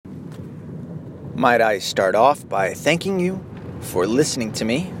Might I start off by thanking you for listening to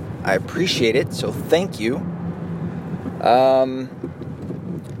me? I appreciate it, so thank you.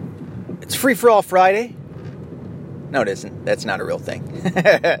 It's Free For All Friday. No, it isn't. That's not a real thing.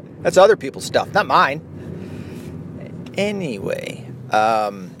 That's other people's stuff, not mine. Anyway,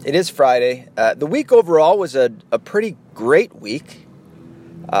 it is Friday. The week overall was a pretty great week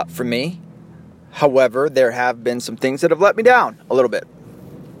for me. However, there have been some things that have let me down a little bit.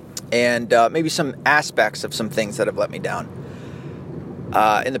 And maybe some aspects of some things that have let me down.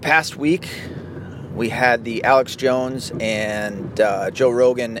 In the past week, we had the Alex Jones and Joe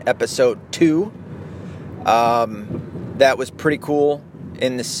Rogan episode 2. That was pretty cool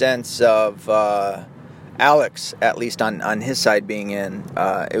in the sense of Alex, at least on his side being in.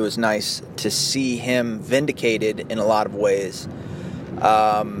 It was nice to see him vindicated in a lot of ways.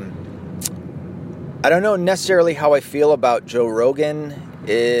 I don't know necessarily how I feel about Joe Rogan,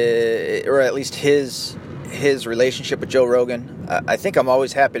 or at least his relationship with Joe Rogan. I think I'm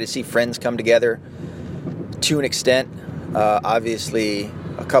always happy to see friends come together to an extent. Obviously,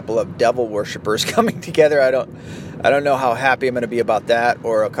 a couple of devil worshippers coming together. I don't know how happy I'm going to be about that,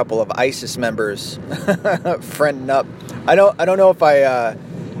 or a couple of ISIS members friending up. I don't know if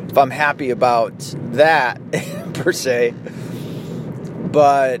I'm happy about that per se.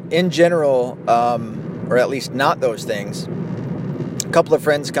 But in general, or at least not those things, a couple of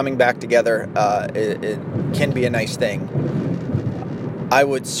friends coming back together, it can be a nice thing. I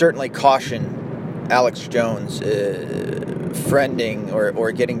would certainly caution Alex Jones friending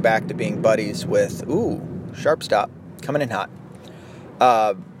or getting back to being buddies with, sharp stop, coming in hot.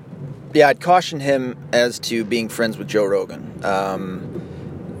 I'd caution him as to being friends with Joe Rogan.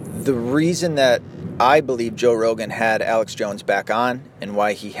 The reason that I believe Joe Rogan had Alex Jones back on, and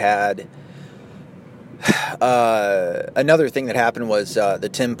why he had another thing that happened was the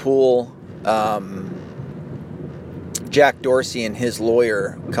Tim Pool, Jack Dorsey and his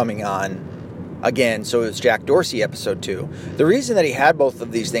lawyer coming on again. So it was Jack Dorsey episode 2. The reason that he had both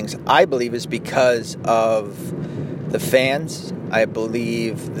of these things, I believe, is because of the fans. I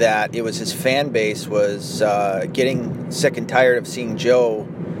believe that it was his fan base was getting sick and tired of seeing Joe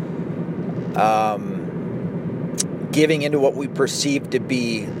giving into what we perceive to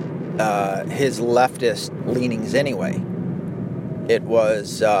be his leftist leanings anyway. It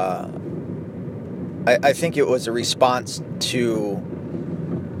was, I think it was a response to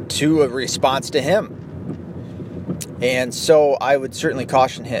a response to him. And so I would certainly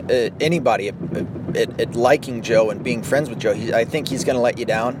caution anybody at liking Joe and being friends with Joe. I think he's going to let you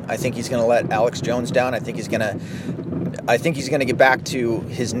down. I think he's going to let Alex Jones down. I think he's going to get back to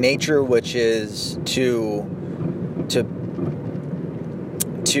his nature, which is to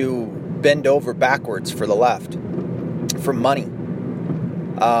bend over backwards for the left, for money.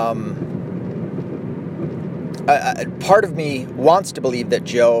 Part of me wants to believe that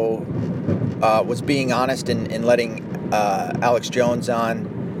Joe was being honest in letting Alex Jones on,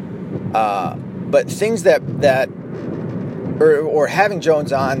 but things that or having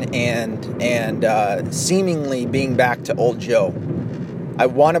Jones on and seemingly being back to old Joe. I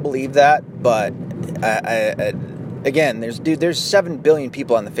want to believe that, but again, there's 7 billion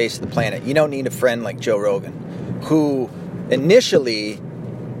people on the face of the planet. You don't need a friend like Joe Rogan, who initially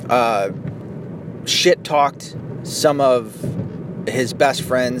shit-talked some of his best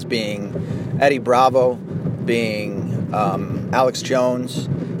friends, being Eddie Bravo, being Alex Jones,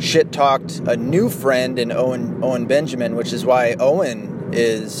 shit-talked a new friend in Owen Benjamin, which is why Owen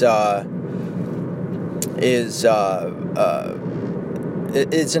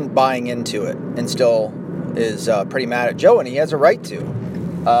isn't buying into it and still is pretty mad at Joe, and he has a right to.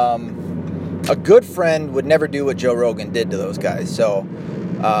 A good friend would never do what Joe Rogan did to those guys. So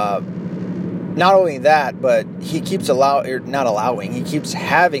not only that, but he keeps he keeps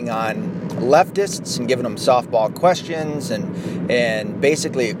having on leftists and giving them softball questions and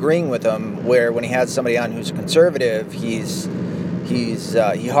basically agreeing with them, where when he has somebody on who's a conservative, he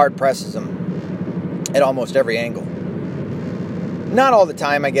hard presses them at almost every angle. Not all the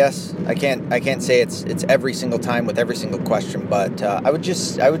time, I guess. I can't say it's every single time with every single question, but I would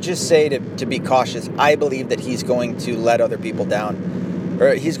just say to be cautious. I believe that he's going to let other people down,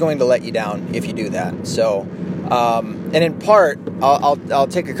 or he's going to let you down if you do that. So, and in part, I'll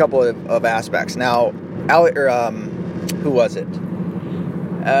take a couple of aspects. Now, who was it?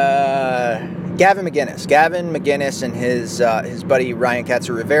 Gavin McInnes. Gavin McInnes and his buddy Ryan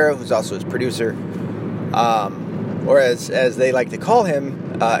Katzer-Rivera, who's also his producer, or as they like to call him,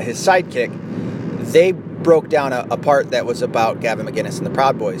 his sidekick, they broke down a part that was about Gavin McInnes and the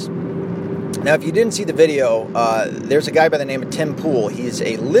Proud Boys. Now, if you didn't see the video, there's a guy by the name of Tim Pool. He's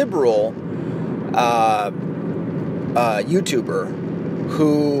a liberal YouTuber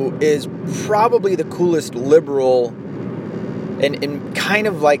who is probably the coolest liberal, and kind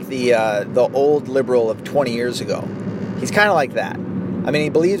of like the old liberal of 20 years ago. He's kind of like that. I mean, he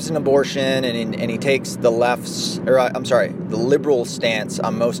believes in abortion, and he takes the liberal stance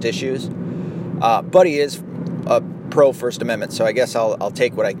on most issues. But he is pro First Amendment, so I guess I'll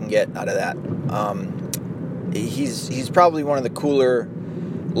take what I can get out of that. He's probably one of the cooler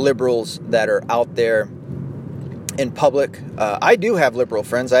liberals that are out there in public. I do have liberal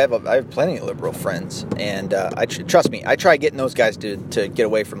friends. I have plenty of liberal friends, and trust me, I try getting those guys to get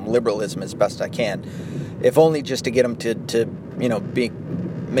away from liberalism as best I can, if only just to get them to be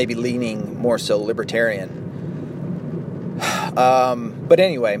maybe leaning more so libertarian. But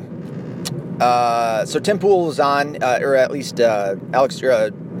anyway, so Tim Pool was on, or at least Alex.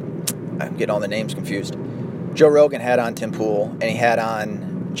 I'm getting all the names confused. Joe Rogan had on Tim Pool, and he had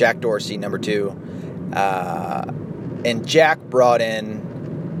on Jack Dorsey, number 2. And Jack brought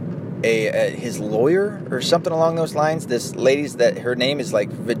in his lawyer or something along those lines. This lady's that her name is like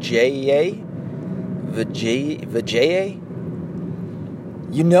Vijaya. Dude,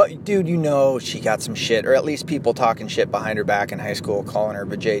 she got some shit, or at least people talking shit behind her back in high school, calling her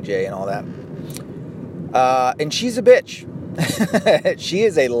Vijay and all that. And she's a bitch. She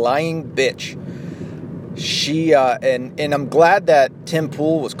is a lying bitch. She and I'm glad that Tim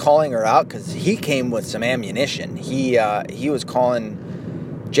Pool was calling her out, because he came with some ammunition. He was calling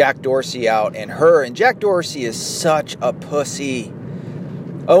Jack Dorsey out and her, and Jack Dorsey is such a pussy.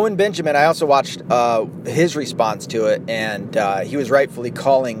 Owen Benjamin, I also watched his response to it, and he was rightfully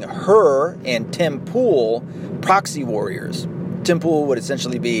calling her and Tim Pool proxy warriors. Tim Pool would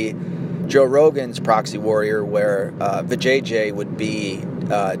essentially be Joe Rogan's proxy warrior, where Vijay would be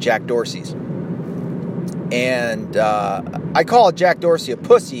Jack Dorsey's. And I call Jack Dorsey a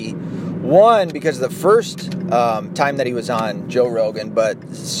pussy, one, because of the first time that he was on Joe Rogan,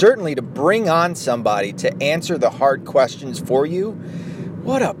 but certainly to bring on somebody to answer the hard questions for you.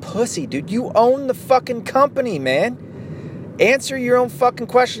 What a pussy, dude. You own the fucking company, man. Answer your own fucking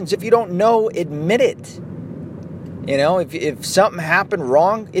questions. If you don't know, admit it. If something happened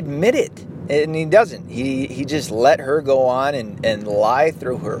wrong, admit it. And he doesn't. He just let her go on and lie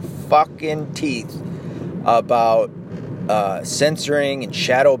through her fucking teeth about censoring and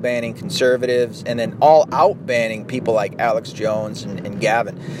shadow banning conservatives, and then all out banning people like Alex Jones and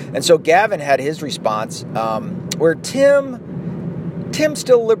Gavin. And so Gavin had his response, where Tim's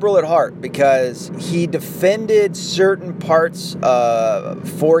still liberal at heart, because he defended certain parts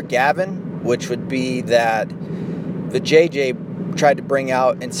for Gavin, which would be that the JJ tried to bring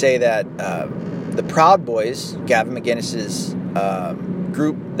out and say that the Proud Boys, Gavin McInnes's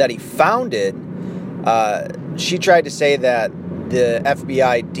group that he founded, she tried to say that the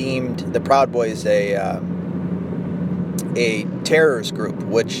FBI deemed the Proud Boys a terrorist group,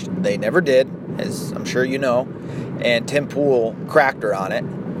 which they never did, as I'm sure you know. And Tim Pool cracked her on it,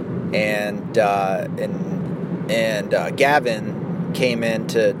 and Gavin came in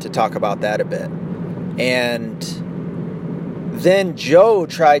to talk about that a bit, and then Joe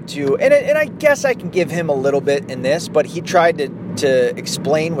tried to, and I guess I can give him a little bit in this, but he tried to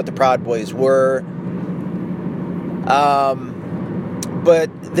explain what the Proud Boys were. But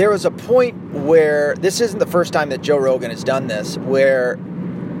there was a point where, this isn't the first time that Joe Rogan has done this, where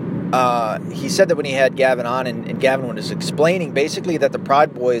he said that when he had Gavin on, and Gavin was explaining basically that the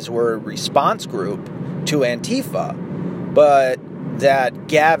Proud Boys were a response group to Antifa, but that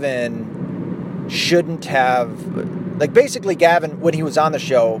Gavin shouldn't have, like, basically Gavin, when he was on the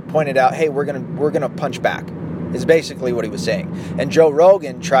show, pointed out, hey, we're gonna punch back, is basically what he was saying. And Joe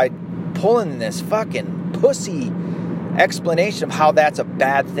Rogan tried pulling this fucking pussy explanation of how that's a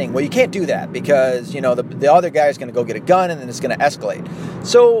bad thing. Well, you can't do that, because the other guy is going to go get a gun, and then it's going to escalate.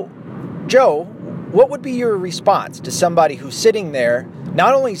 So, Joe, what would be your response to somebody who's sitting there,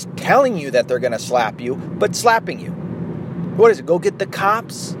 not only telling you that they're going to slap you, but slapping you? What is it? Go get the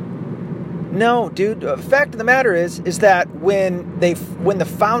cops? No, dude. The fact of the matter is that when the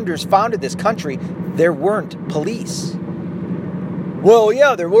founders founded this country, there weren't police. Well,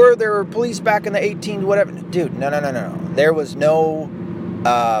 yeah, there were police back in the 18 whatever. Dude, no. There was no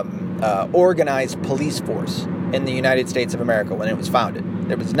organized police force in the United States of America when it was founded.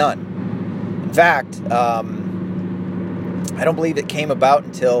 There was none. In fact, I don't believe it came about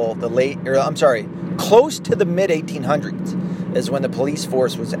until close to the mid-1800s is when the police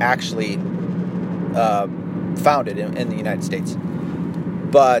force was actually founded in the United States.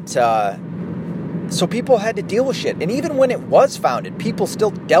 But so people had to deal with shit. And even when it was founded, people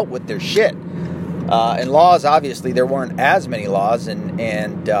still dealt with their shit. And laws, obviously, there weren't as many laws,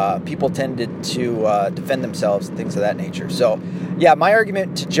 and people tended to defend themselves and things of that nature. So, yeah, my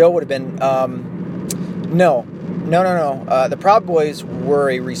argument to Joe would have been, no. The Proud Boys were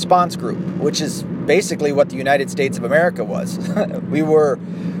a response group, which is basically what the United States of America was. We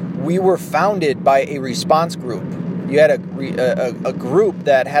were founded by a response group. You had a group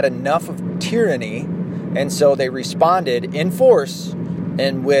that had enough of tyranny, and so they responded in force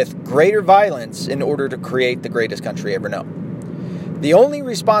and with greater violence in order to create the greatest country ever known. The only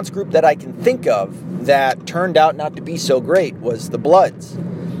response group that I can think of that turned out not to be so great was the Bloods.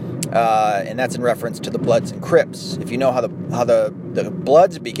 And that's in reference to the Bloods and Crips. If you know how the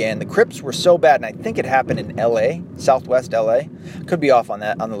Bloods began, the Crips were so bad, and I think it happened in L.A., Southwest L.A. Could be off on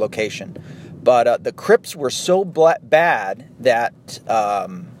the location. But the Crips were so bad that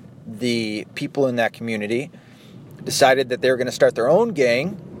the people in that community decided that they were going to start their own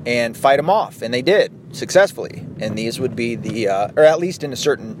gang and fight them off, and they did successfully. And these would be or at least in a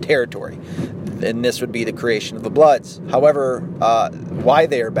certain territory. And this would be the creation of the Bloods. However, why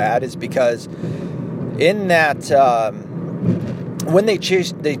they are bad is because in that when they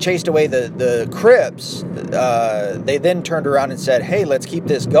chased away the Crips, they then turned around and said, "Hey, let's keep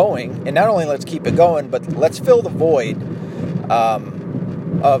this going. And not only let's keep it going, but let's fill the void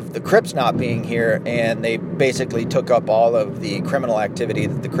of the Crips not being here." And they basically took up all of the criminal activity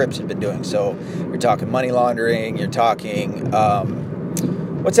that the Crips had been doing. So you're talking money laundering. You're talking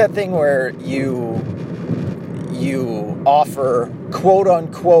what's that thing where you offer, quote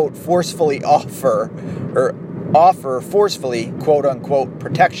unquote, forcefully offer forcefully, quote unquote,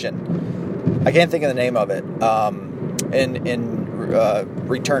 protection. I can't think of the name of it. In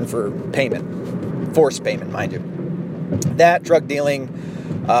return for payment, forced payment, mind you. That, drug dealing,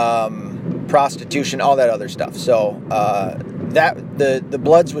 prostitution, all that other stuff. So that the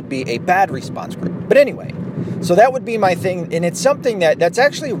Bloods would be a bad response group. But anyway, so that would be my thing, and it's something that's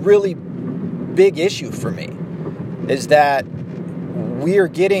actually a really big issue for me, is that we are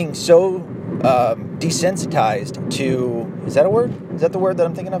getting so desensitized to, is that a word? Is that the word that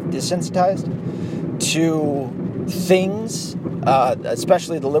I'm thinking of? Desensitized to things,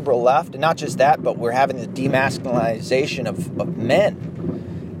 especially the liberal left, and not just that, but we're having the demasculinization of men,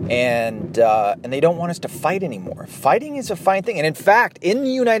 and they don't want us to fight anymore. Fighting is a fine thing, and in fact, in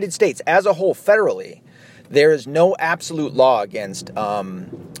the United States as a whole, federally, there is no absolute law against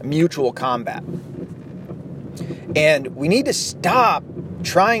mutual combat. And we need to stop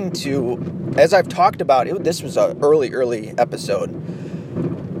trying to, as I've talked about, this was an early episode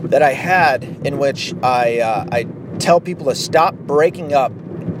that I had in which I tell people to stop breaking up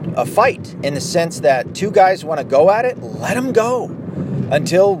a fight, in the sense that two guys want to go at it, let them go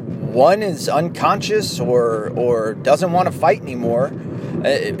until one is unconscious or doesn't want to fight anymore.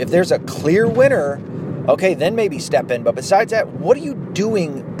 If there's a clear winner, okay, then maybe step in. But besides that, what are you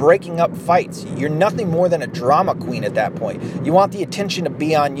doing breaking up fights? You're nothing more than a drama queen at that point. You want the attention to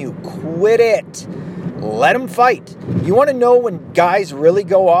be on you. Quit it. Let them fight. You want to know when guys really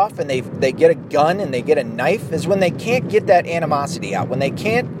go off and they get a gun and they get a knife, is when they can't get that animosity out, when they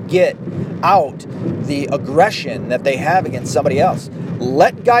can't get out the aggression that they have against somebody else.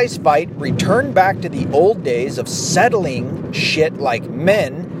 Let guys fight. Return back to the old days of settling shit like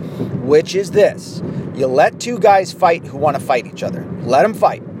men, which is this. You let two guys fight who want to fight each other. Let them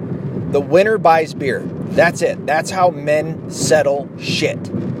fight. The winner buys beer. That's it. That's how men settle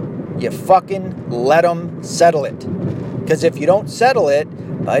shit. You fucking let them settle it. Because if you don't settle it,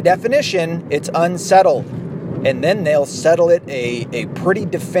 by definition, it's unsettled. And then they'll settle it a pretty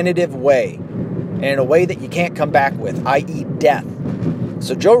definitive way. And in a way that you can't come back with, i.e. death.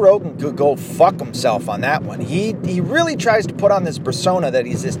 So Joe Rogan could go fuck himself on that one. He really tries to put on this persona that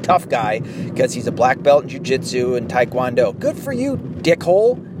he's this tough guy because he's a black belt in jiu-jitsu and taekwondo. Good for you,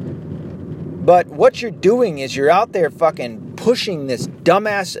 dickhole. But what you're doing is you're out there fucking pushing this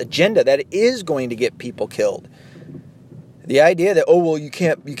dumbass agenda that is going to get people killed. The idea that, oh, well, you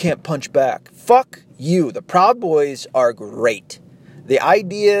can't punch back. Fuck you. The Proud Boys are great. The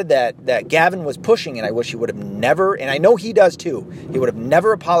idea that Gavin was pushing, and I wish he would have never, and I know he does too, he would have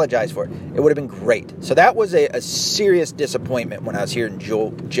never apologized for it. It would have been great. So that was a serious disappointment when I was hearing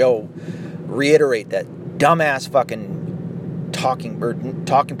Joe reiterate that dumbass fucking talking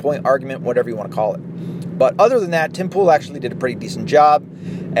point argument, whatever you want to call it. But other than that, Tim Pool actually did a pretty decent job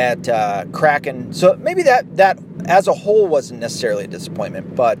at cracking. So maybe that as a whole wasn't necessarily a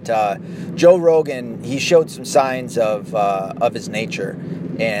disappointment, but Joe Rogan, he showed some signs of his nature,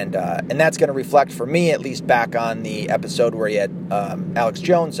 and that's going to reflect for me, at least, back on the episode where he had Alex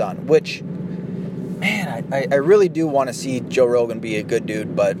Jones on, which, man, I really do want to see Joe Rogan be a good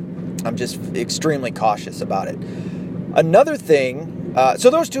dude, but I'm just extremely cautious about it. Another thing, so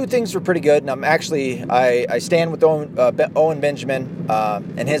those two things were pretty good, and I stand with Owen Benjamin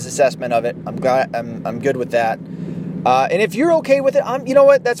and his assessment of it. I'm good with that. And if you're okay with it, you know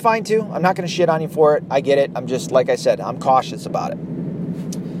what, that's fine too. I'm not going to shit on you for it. I get it. I'm just, like I said, I'm cautious about it.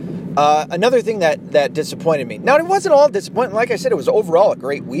 Another thing that disappointed me. Now, it wasn't all disappointing. Like I said, it was overall a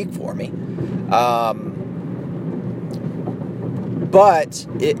great week for me. But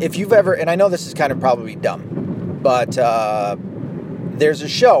if you've ever, and I know this is kind of probably dumb, but there's a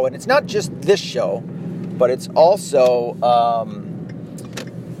show, and it's not just this show, but it's also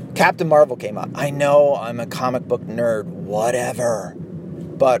Captain Marvel came out. I know I'm a comic book nerd, whatever.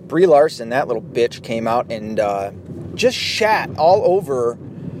 But Brie Larson, that little bitch, came out and just shat all over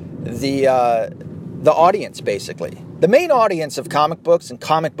the audience, basically. The main audience of comic books and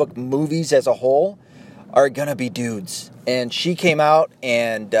comic book movies as a whole are gonna be dudes. And she came out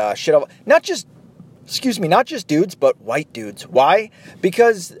and shit all, not just dudes, but white dudes. Why?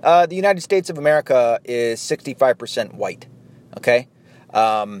 Because the United States of America is 65% white. Okay?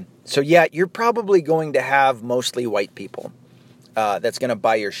 So yeah, you're probably going to have mostly white people that's going to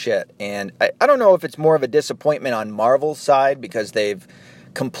buy your shit. And I don't know if it's more of a disappointment on Marvel's side because they've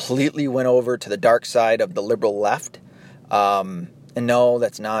completely went over to the dark side of the liberal left. And no,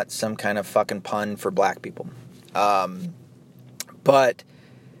 that's not some kind of fucking pun for black people. But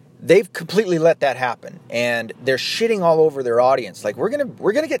they've completely let that happen, and they're shitting all over their audience. Like, we're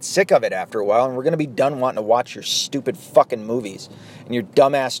gonna get sick of it after a while, and we're gonna be done wanting to watch your stupid fucking movies and your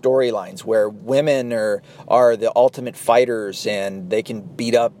dumbass storylines where women are the ultimate fighters and they can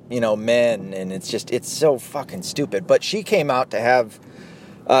beat up, men, and it's so fucking stupid. But she came out to have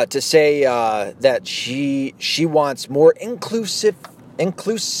to say that she wants more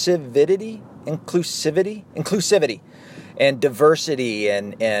inclusivity, and diversity,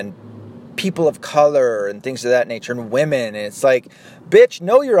 and people of color, and things of that nature, and women. And it's like, bitch,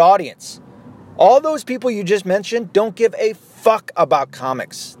 know your audience. All those people you just mentioned don't give a fuck about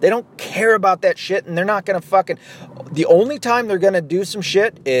comics. They don't care about that shit, and they're not gonna fucking... The only time they're gonna do some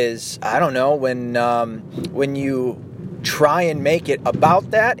shit is, I don't know, when you try and make it about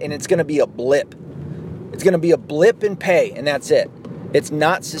that, and it's gonna be a blip. It's gonna be a blip in pay, and that's it. It's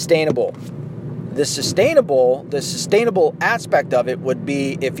not sustainable. The sustainable aspect of it would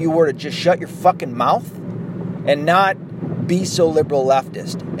be if you were to just shut your fucking mouth and not be so liberal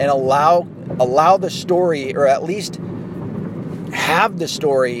leftist and allow the story, or at least have the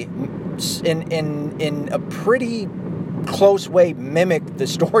story in a pretty close way mimic the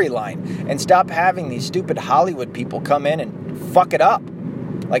storyline, and stop having these stupid Hollywood people come in and fuck it up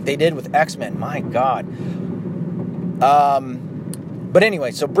like they did with X-Men. My God. But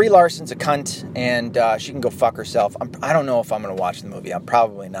anyway, so Brie Larson's a cunt, and she can go fuck herself. I don't know if I'm going to watch the movie. I'm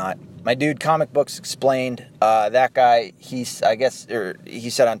probably not. My dude, Comic Books Explained, that guy, he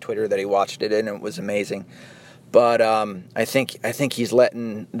said on Twitter that he watched it and it was amazing. But I think he's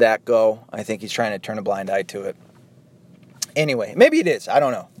letting that go. I think he's trying to turn a blind eye to it. Anyway, maybe it is. I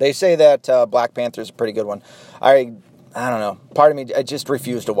don't know. They say that Black Panther's a pretty good one. I don't know. Part of me, I just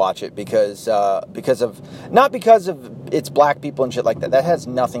refuse to watch it because not because of it's black people and shit like that. That has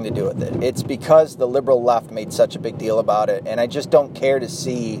nothing to do with it. It's because the liberal left made such a big deal about it, and I just don't care to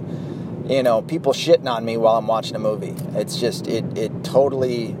see, people shitting on me while I'm watching a movie. It's just, it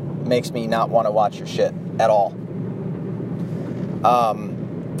totally makes me not want to watch your shit at all.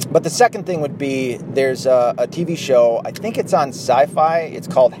 But the second thing would be, there's a TV show, I think it's on Sci-Fi, it's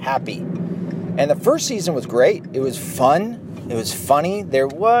called Happy. And the first season was great. It was fun. It was funny. There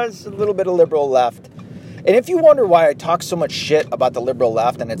was a little bit of liberal left. And if you wonder why I talk so much shit about the liberal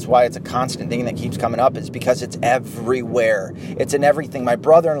left, and it's why it's a constant thing that keeps coming up, is because it's everywhere. It's in everything. My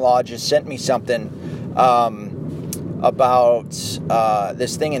brother-in-law just sent me something about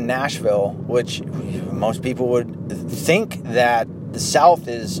this thing in Nashville, which most people would think that the South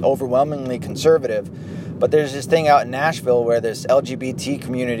is overwhelmingly conservative. But there's this thing out in Nashville where this LGBT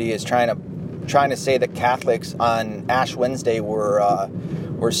community is trying to say that Catholics on Ash Wednesday were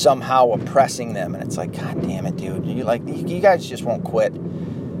somehow oppressing them, and it's like, God damn it, dude! You guys just won't quit.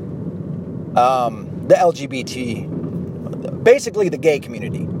 The LGBT, basically the gay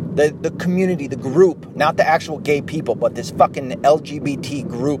community, the community, the group, not the actual gay people, but this fucking LGBT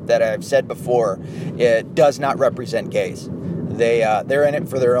group that I've said before, it does not represent gays. They're in it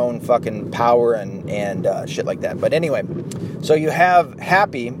for their own fucking power and shit like that. But anyway, so you have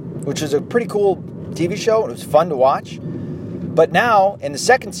Happy, which is a pretty cool TV show. It was fun to watch. But now, in the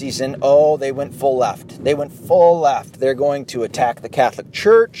second season, they went full left. They're going to attack the Catholic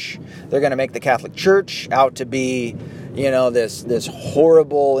Church. They're going to make the Catholic Church out to be, this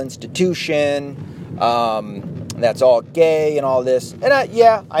horrible institution that's all gay and all this. And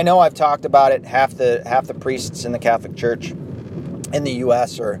I know I've talked about it. Half the priests in the Catholic Church in the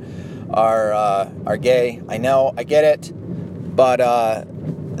U.S. are gay. I know, I get it, but I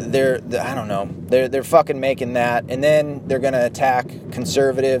don't know. They're fucking making that, and then they're gonna attack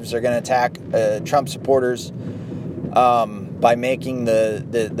conservatives. They're gonna attack Trump supporters by making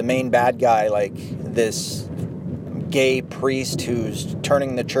the main bad guy like this gay priest who's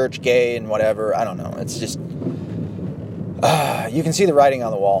turning the church gay and whatever. I don't know. It's just you can see the writing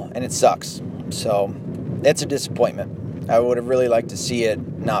on the wall, and it sucks. So it's a disappointment. I would have really liked to see it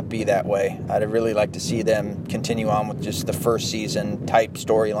not be that way. I'd have really liked to see them continue on with just the first season type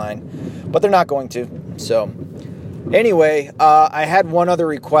storyline, but they're not going to. So anyway, I had one other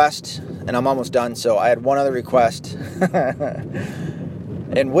request, and I'm almost done. So I had one other request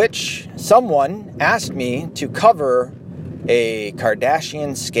in which someone asked me to cover a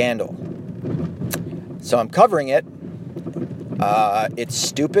Kardashian scandal. So I'm covering it. It's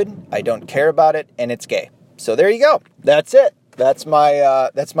stupid. I don't care about it, and it's gay. So there you go. That's it. That's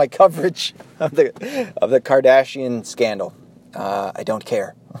my coverage of the Kardashian scandal. I don't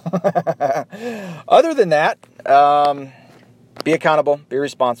care. Other than that, be accountable, be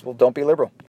responsible, don't be liberal.